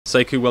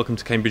Saikou, welcome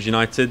to Cambridge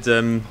United.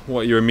 What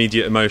are your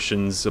immediate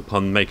emotions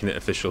upon making it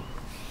official?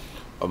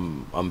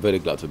 I'm very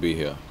glad to be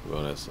here, to be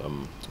honest. I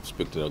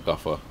speak to the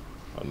gaffer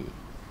and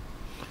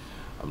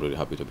I'm really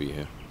happy to be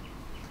here.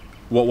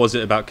 What was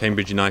it about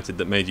Cambridge United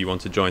that made you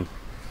want to join?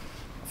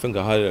 I think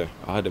I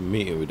had a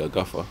meeting with the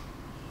gaffer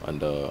and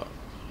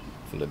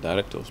from the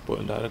director,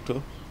 sporting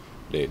director.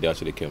 They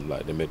actually came,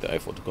 like they made the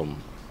effort to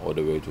come all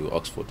the way to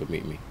Oxford to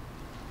meet me.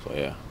 So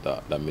yeah,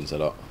 that means a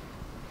lot.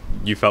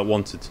 You felt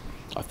wanted?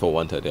 I felt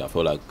wanted, yeah. I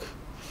feel like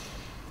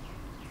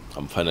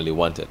I'm finally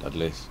wanted, at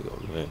least. You know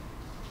what I mean?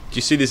 Do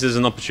you see this as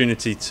an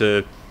opportunity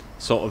to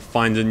sort of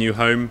find a new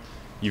home?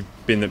 You've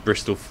been at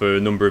Bristol for a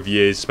number of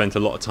years, spent a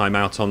lot of time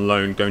out on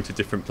loan, going to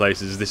different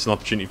places. Is this an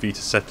opportunity for you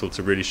to settle,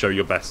 to really show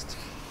your best?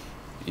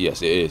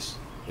 Yes, it is.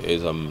 It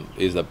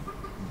is the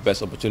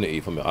best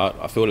opportunity for me.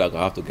 I feel like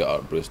I have to get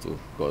out of Bristol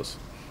because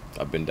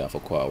I've been there for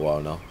quite a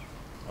while now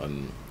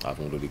and I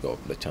haven't really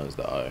got the chance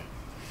that I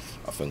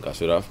think I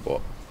should have.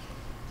 But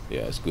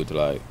yeah, it's good to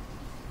like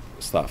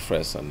start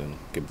fresh and then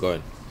keep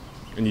going.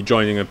 And you're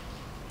joining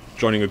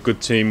a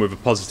good team with a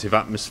positive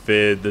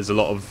atmosphere. There's a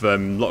lot of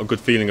good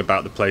feeling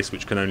about the place,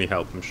 which can only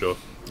help, I'm sure.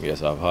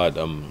 Yes, I've had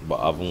but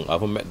I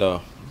haven't met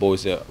the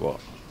boys yet. But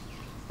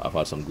I've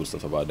had some good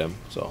stuff about them,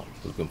 so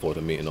looking forward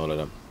to meeting all of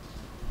them.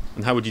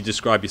 And how would you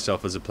describe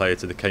yourself as a player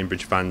to the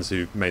Cambridge fans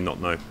who may not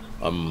know?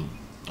 I'm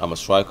a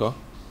striker,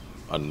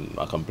 and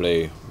I can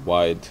play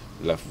wide,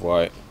 left,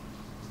 right.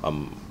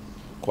 I'm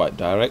quite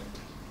direct,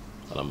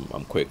 and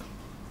I'm quick.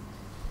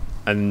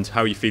 And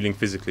how are you feeling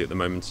physically at the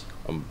moment?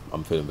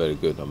 I'm feeling very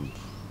good.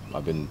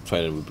 I've been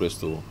training with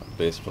Bristol at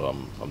base, so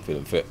I'm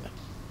feeling fit.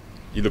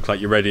 You look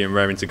like you're ready and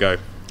raring to go.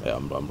 Yeah,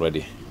 I'm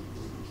ready.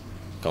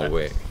 Can't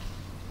wait.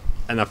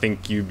 And I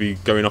think you'll be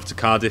going off to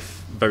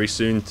Cardiff very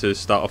soon to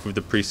start off with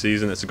the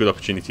pre-season. It's a good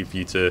opportunity for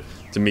you to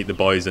meet the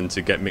boys and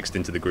to get mixed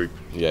into the group.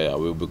 Yeah,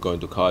 we'll be going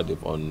to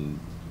Cardiff on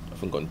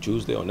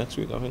Tuesday or next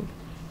week, I think.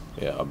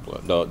 Yeah, I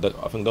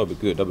think that'll be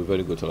good. That'll be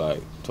very good to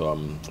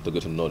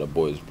get to know the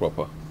boys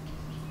proper.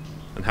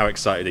 And how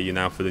excited are you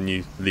now for the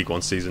new League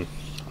One season?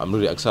 I'm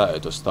really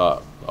excited to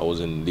start. I was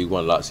in League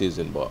One last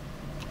season, but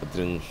I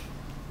didn't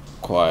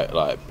quite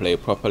like play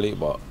properly.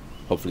 But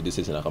hopefully this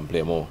season I can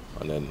play more.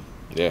 And then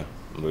yeah,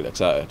 I'm really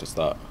excited to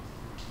start.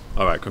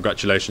 All right,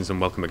 congratulations and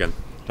welcome again.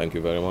 Thank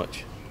you very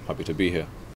much. Happy to be here.